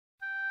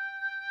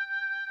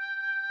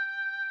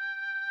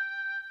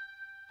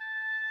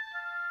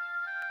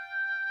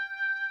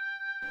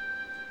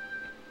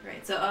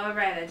Right, so,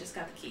 alright, I just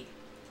got the key.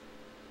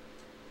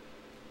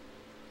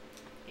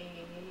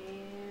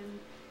 And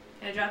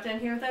can I drop down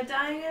here without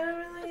dying? I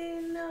don't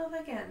really know if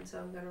I can, so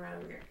I'm gonna run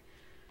over here.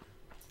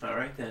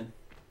 Alright then.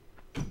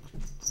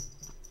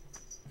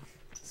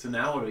 So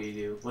now what do you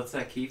do? What's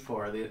that key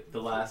for? The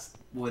last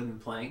wooden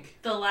plank?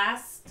 The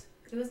last...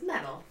 It was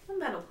metal. A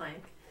metal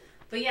plank.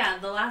 But yeah,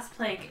 the last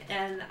plank,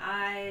 and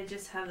I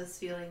just have this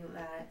feeling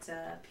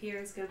that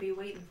Pierre's gonna be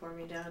waiting for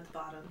me down at the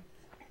bottom.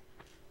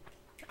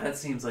 That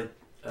seems like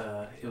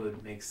it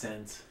would make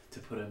sense to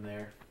put him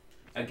there.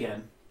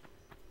 Again.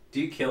 Do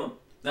you kill him?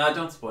 No,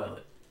 don't spoil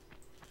it.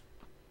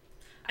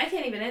 I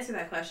can't even answer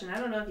that question. I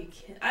don't know if you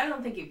I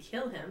don't think you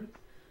kill him.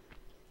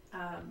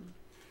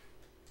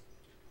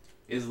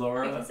 Is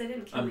Laura Because I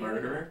didn't kill a the other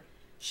murderer? one.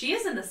 She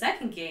is in the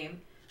second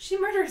game. She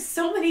murders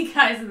so many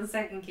guys in the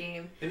second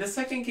game. In the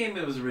second game,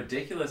 it was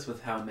ridiculous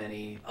with how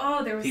many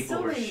There was people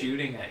so were many...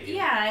 shooting at you.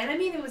 Yeah, and I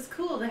mean, it was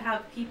cool to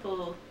have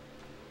people...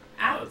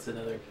 Oh, it's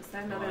another Is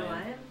that another lion.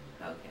 lion?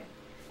 Okay.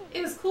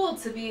 It was cool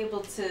to be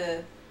able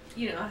to,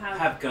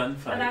 have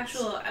gunfights. An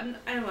actual... I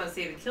don't want to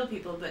say to kill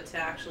people, but to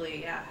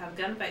actually, have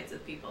gunfights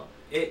with people.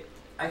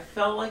 I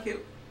felt like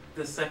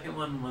the second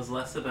one was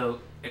less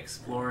about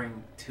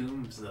exploring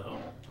tombs, though.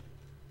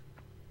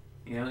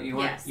 You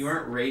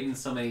weren't raiding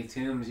so many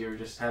tombs. You were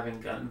just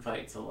having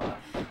gunfights a lot.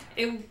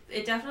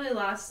 It definitely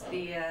lost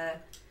the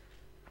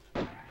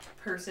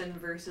person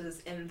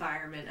versus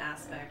environment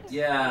aspect of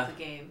the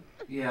game.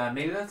 Yeah,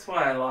 maybe that's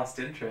why I lost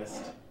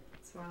interest.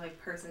 It's more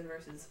like person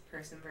versus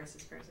person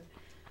versus person.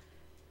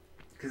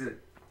 Because it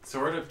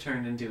sort of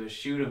turned into a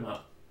shoot 'em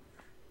up.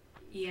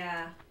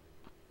 Yeah.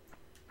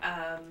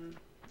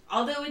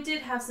 Although it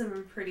did have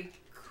some pretty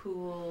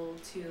cool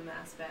tomb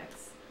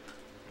aspects.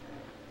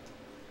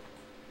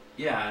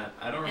 Yeah,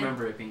 I don't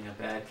remember it being a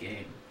bad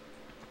game.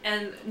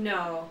 And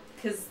no,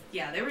 because,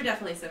 there were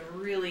definitely some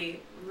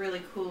really,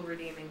 really cool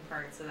redeeming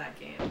parts of that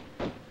game.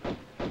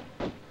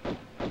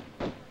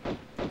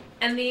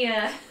 And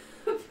the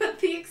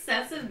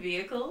excessive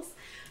vehicles.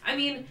 I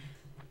mean,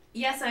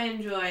 yes, I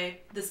enjoy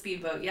the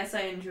speedboat. Yes,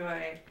 I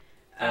enjoy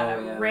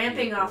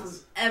ramping off of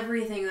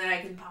everything that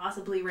I can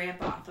possibly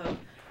ramp off of.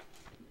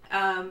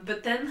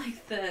 But then,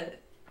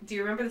 do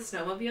you remember the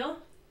snowmobile?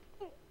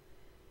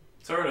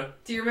 Sorta.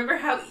 Do you remember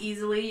how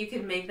easily you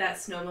could make that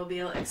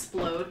snowmobile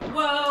explode?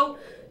 Whoa!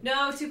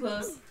 No, too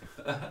close.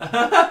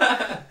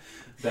 Back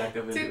up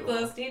into Too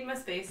close. Need my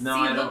space. No,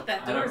 See, I look, don't-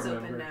 that I don't door's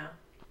remember. open now.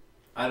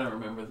 I don't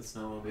remember the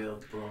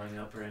snowmobile blowing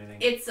up or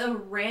anything. It's a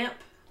ramp.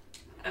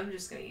 I'm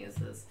just gonna use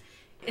this.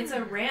 It's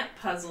a ramp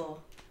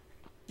puzzle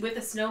with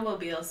a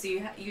snowmobile. So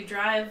you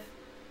drive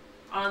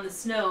on the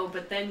snow,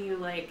 but then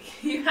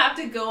you have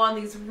to go on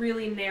these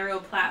really narrow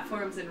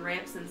platforms and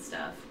ramps and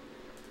stuff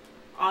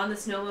on the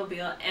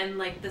snowmobile, and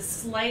the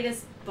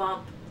slightest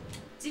bump.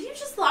 Did you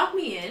just lock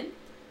me in?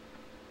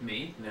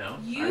 Me? No.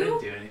 You? I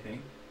didn't do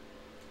anything.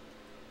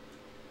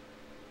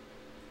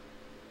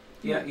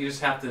 Yeah, you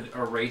just have to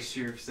erase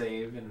your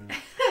save and...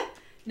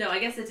 No, I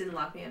guess it didn't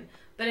lock me in.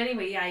 But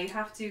anyway, yeah, you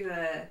have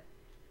to,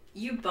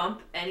 you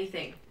bump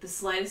anything, the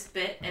slightest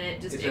bit, and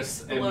it just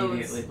explodes.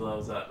 Immediately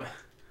blows up.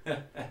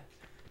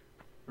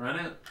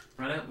 Run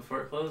out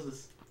before it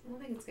closes. I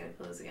don't think it's gonna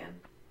close again.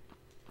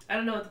 I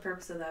don't know what the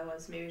purpose of that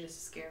was. Maybe just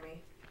to scare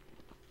me.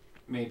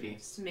 Maybe.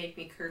 Just to make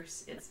me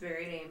curse its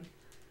very name.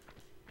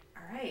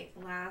 Alright,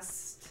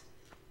 last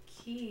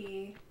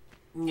key.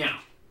 No.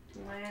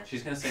 Lamp.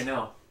 She's gonna say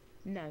no.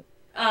 No.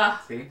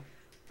 See?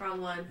 Wrong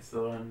one. It's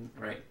the one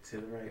right to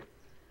the right.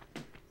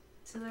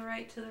 To the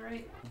right, to the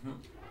right. Mm-hmm.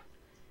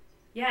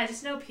 Yeah, I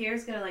just know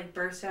Pierre's gonna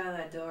burst out of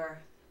that door.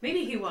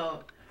 Maybe he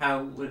won't.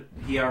 How would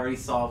he already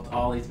solved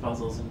all these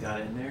puzzles and got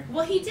in there?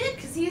 Well, he did,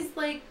 because he's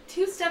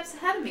 2 steps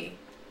ahead of me.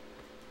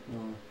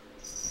 Mm.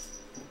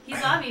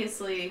 He's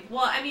obviously...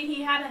 Well, I mean,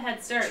 he had a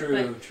head start,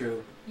 but...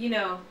 True.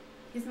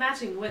 He's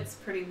matching wits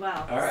pretty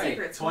well. Alright,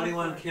 Secret's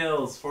 21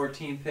 kills,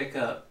 14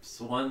 pickups,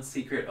 1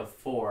 secret of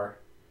 4.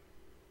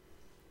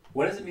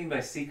 What does it mean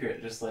by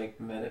secret? Just like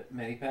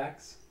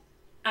medipacks?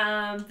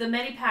 The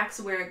medipacks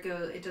where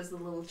it does the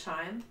little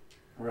chime.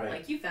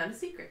 Right. You found a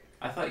secret.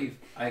 I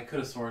could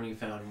have sworn you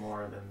found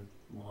more than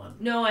one.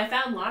 No, I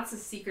found lots of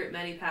secret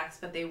medipacks,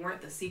 but they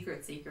weren't the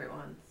secret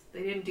ones.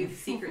 They didn't do the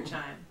secret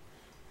chime.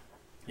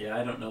 Yeah,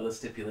 I don't know the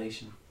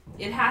stipulation.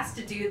 It has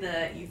to do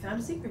you found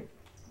a secret.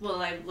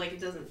 Well, it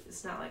doesn't,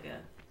 it's not like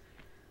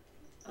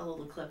a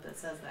little clip that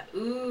says that.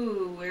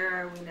 Ooh, where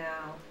are we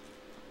now?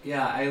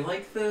 Yeah,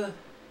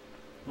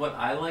 what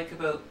I like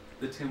about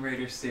the Tomb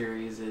Raider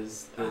series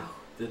is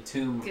the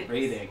tomb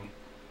raiding.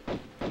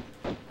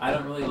 I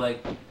don't really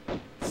like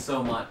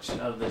so much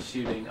of the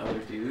shooting other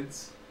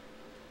dudes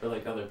or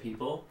other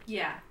people.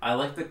 Yeah. I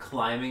like the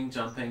climbing,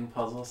 jumping,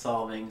 puzzle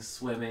solving,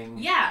 swimming.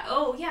 Yeah.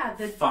 Oh, yeah.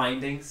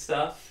 Finding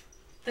stuff.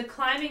 The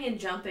climbing and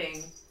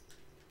jumping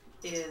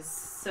is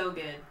so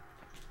good.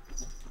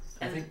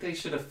 I think they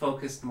should have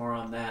focused more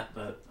on that,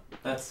 but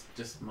that's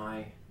just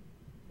my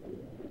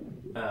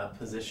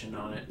position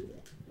on it.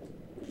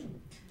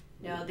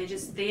 No,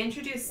 they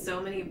introduced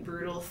so many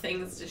brutal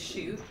things to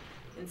shoot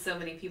and so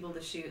many people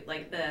to shoot.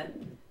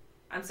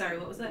 I'm sorry,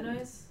 what was that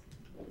noise?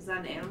 Was that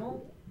an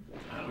animal?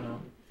 I don't know.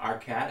 Our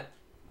cat,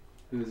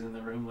 who's in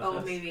the room with us.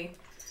 Oh, maybe.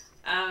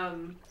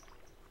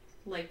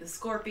 Like the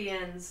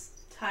scorpions,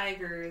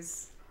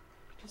 tigers,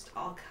 just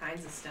all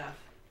kinds of stuff.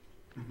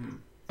 Mm-hmm.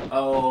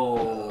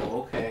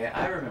 Oh, okay.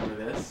 I remember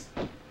this.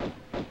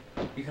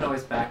 You can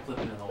always backflip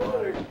into the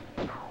water.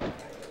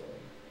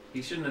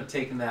 He shouldn't have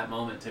taken that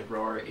moment to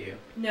roar at you.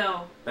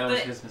 No. That was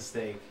his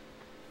mistake.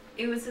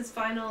 It was his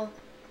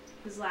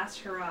last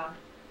hurrah.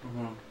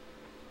 Mm-hmm.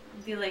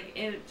 Be like,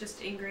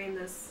 just ingrain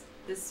this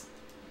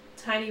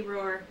tiny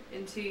roar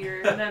into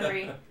your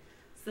memory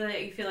so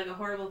that you feel like a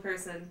horrible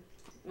person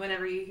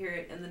whenever you hear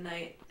it in the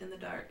night, in the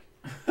dark.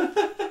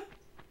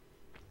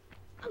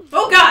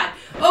 Oh God!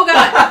 Oh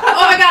God!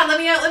 Oh my God! Let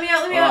me out! Let me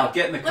out! Let me out!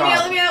 Get in the car!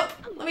 Let me out!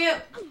 Let me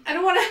out! I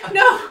don't want to.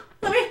 No!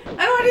 I don't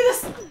want to do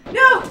this.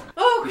 No!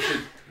 Oh! You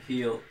should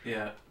heal.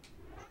 Yeah.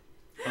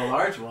 A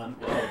large one.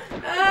 Whoa.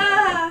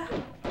 Ah!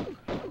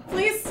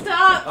 Please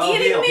stop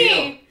eating me!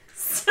 Heal.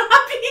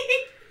 Stop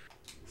eating!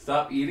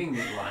 Stop eating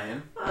me,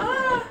 lion.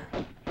 Ah!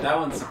 That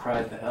one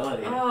surprised the hell out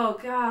of you. Oh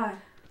God!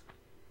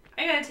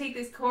 I gotta take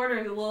these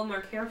corners a little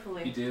more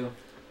carefully. You do.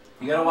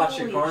 You gotta watch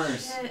your Holy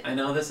corners. shit. I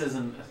know this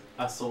isn't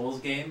a Souls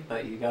game,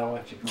 but you gotta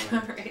watch your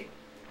corners. Alright.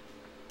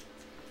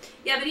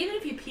 Yeah, but even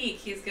if you peek,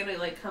 he's gonna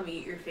like come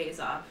eat your face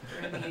off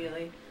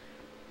immediately.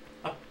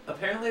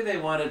 Apparently they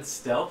wanted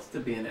stealth to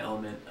be an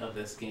element of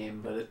this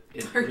game, but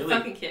it Are really, you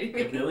fucking kidding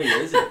me? it really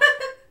isn't.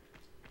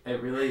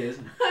 It really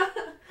isn't.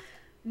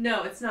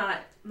 No, it's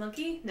not.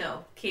 Monkey?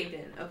 No. Caved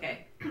in.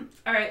 Okay.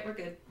 Alright, we're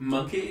good.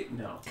 Monkey?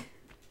 No.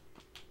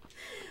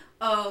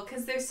 Oh,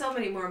 because there's so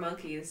many more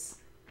monkeys.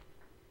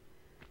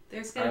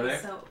 There's gonna Are be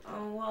there? so...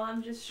 Oh, well,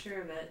 I'm just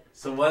sure of it.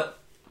 So what?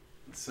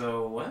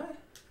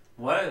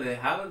 What are they?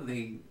 How are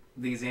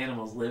these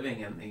animals living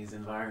in these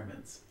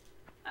environments?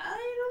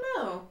 I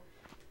don't know.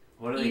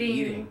 What are they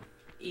eating?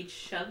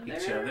 Each other?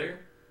 Each other?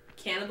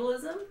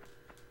 Cannibalism?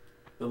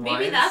 The Maybe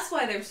lions? that's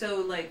why they're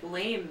so, like,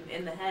 lame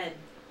in the head.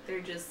 They're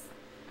just...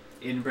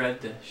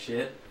 Inbred to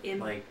shit?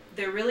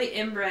 They're really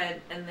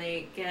inbred, and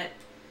they get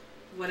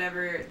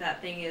whatever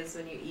that thing is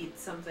when you eat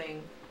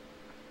something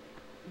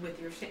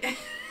with your...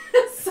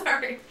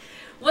 Sorry.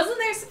 Wasn't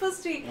there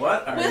supposed to be...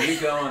 What are you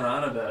going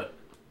on about?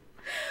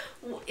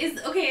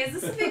 Is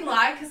this a big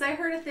lie? Because I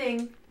heard a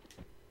thing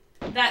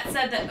that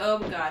said that... Oh,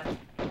 my God.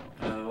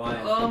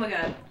 Lion. Oh, my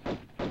God.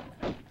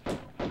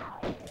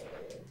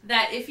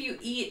 That if you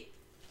eat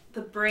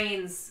the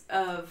brains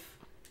of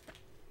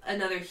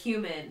another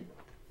human,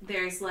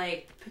 there's,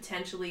 like,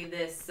 potentially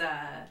this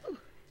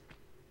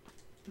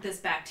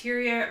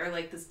bacteria or,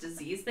 like, this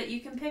disease that you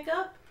can pick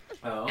up.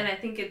 Oh. And I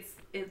think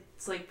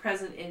it's like,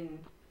 present in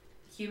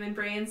human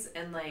brains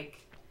and,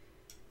 like,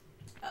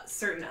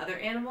 certain other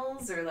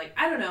animals, or, like,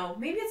 I don't know.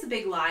 Maybe it's a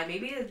big lie.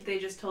 Maybe they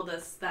just told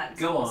us that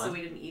so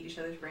we didn't eat each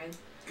other's brains.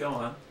 Go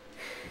on.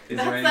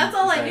 That's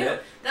all I knew.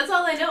 That's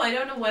all I know. I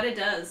don't know what it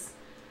does.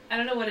 I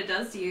don't know what it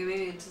does to you.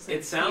 Maybe it's just, like,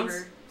 it sounds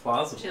fever,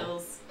 plausible.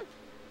 chills.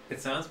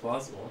 It sounds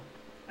plausible.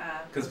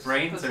 Because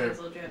brains are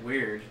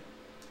weird.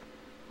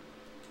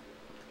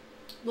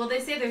 Well, they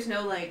say there's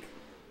no, like,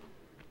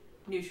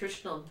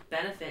 nutritional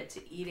benefit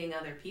to eating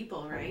other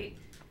people, right?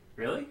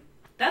 Really?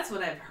 That's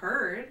what I've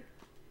heard.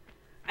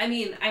 I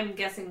mean, I'm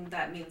guessing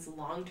that means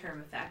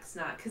long-term effects,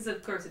 not... Because,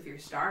 of course, if you're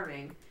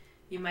starving,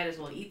 you might as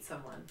well eat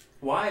someone.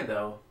 Why,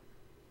 though?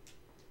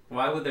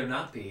 Why would there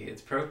not be?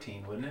 It's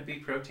protein. Wouldn't it be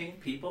protein?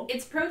 People?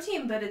 It's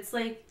protein, but it's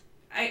like...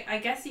 I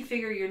guess you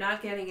figure you're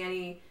not getting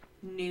any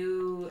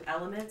new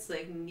elements,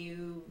 like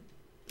new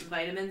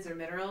vitamins or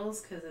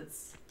minerals, because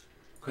it's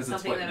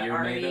something that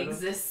already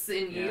exists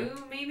in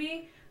you,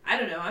 maybe? I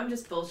don't know. I'm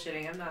just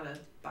bullshitting. I'm not a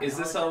biologist. Is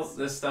this all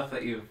this stuff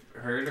that you've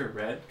heard or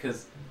read?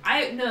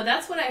 No,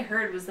 that's what I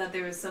heard, was that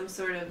there was some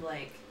sort of,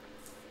 like,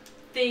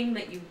 thing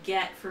that you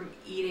get from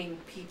eating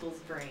people's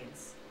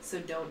brains. So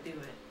don't do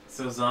it.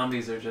 So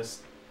zombies are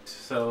just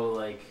so,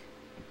 like,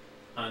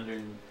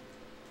 nourished.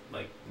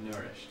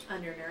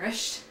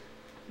 Undernourished.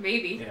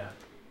 Maybe. Yeah.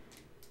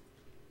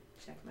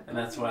 Check my And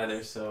that's why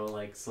they're so,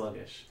 like,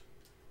 sluggish.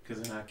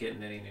 Because they're not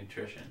getting any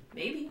nutrition.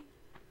 Maybe.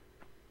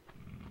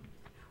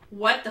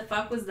 What the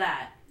fuck was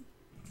that?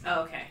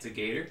 Oh, okay. It's a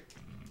gator?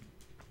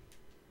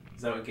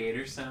 Is that what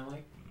gators sound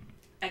like?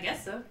 I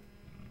guess so.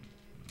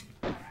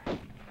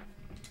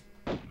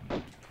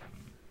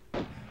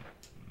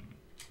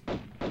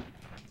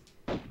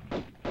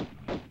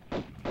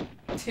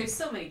 There's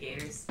so many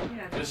gators.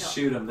 Just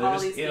shoot them. They're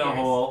just in a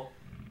hole.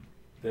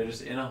 They're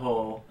just in a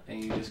hole,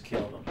 and you just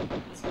kill them.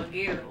 It's my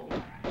gator hole.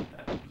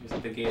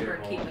 Just the gator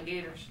hole. Keep my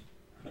gators.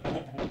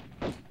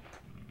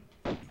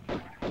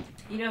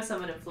 You know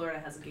someone in Florida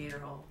has a gator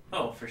hole.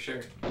 Oh, for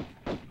sure.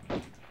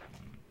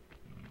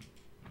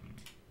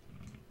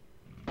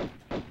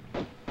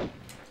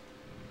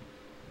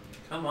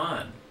 Come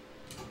on.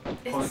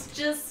 It's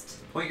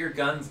just... Point your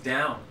guns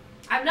down.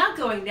 I'm not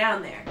going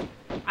down there.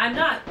 I'm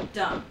not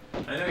dumb.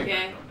 I know you're not going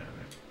down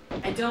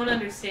there. I don't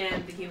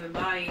understand the human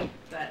body,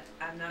 but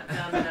I'm not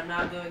dumb and I'm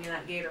not going in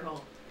that gator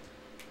hole.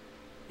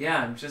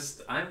 Yeah,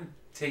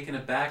 taken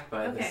aback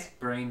by this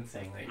brain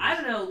thing that I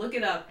don't know. Look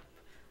it up.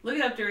 Look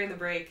it up during the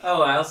break.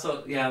 Oh, I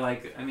also,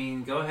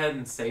 go ahead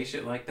and say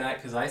shit like that,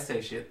 because I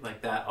say shit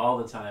like that all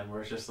the time,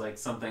 where it's just like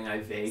something I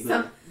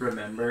vaguely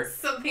remember.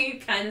 Something you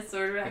kind of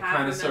sort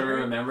of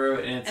remember.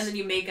 And then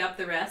you make up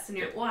the rest, and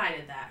you're, why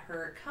did that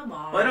hurt? Come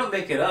on. Well, I don't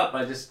make it up.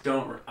 I just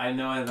don't, I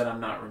know that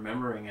I'm not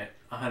remembering it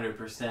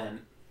 100%.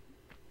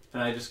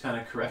 And I just kind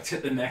of correct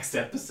it the next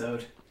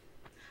episode.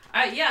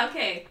 Yeah,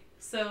 okay.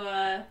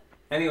 So,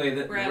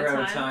 anyway, we're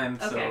out of time,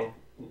 so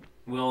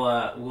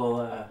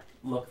we'll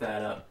look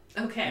that up.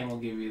 Okay. And we'll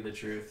give you the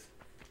truth.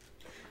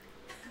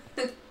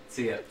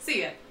 See ya.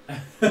 See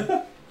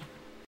ya.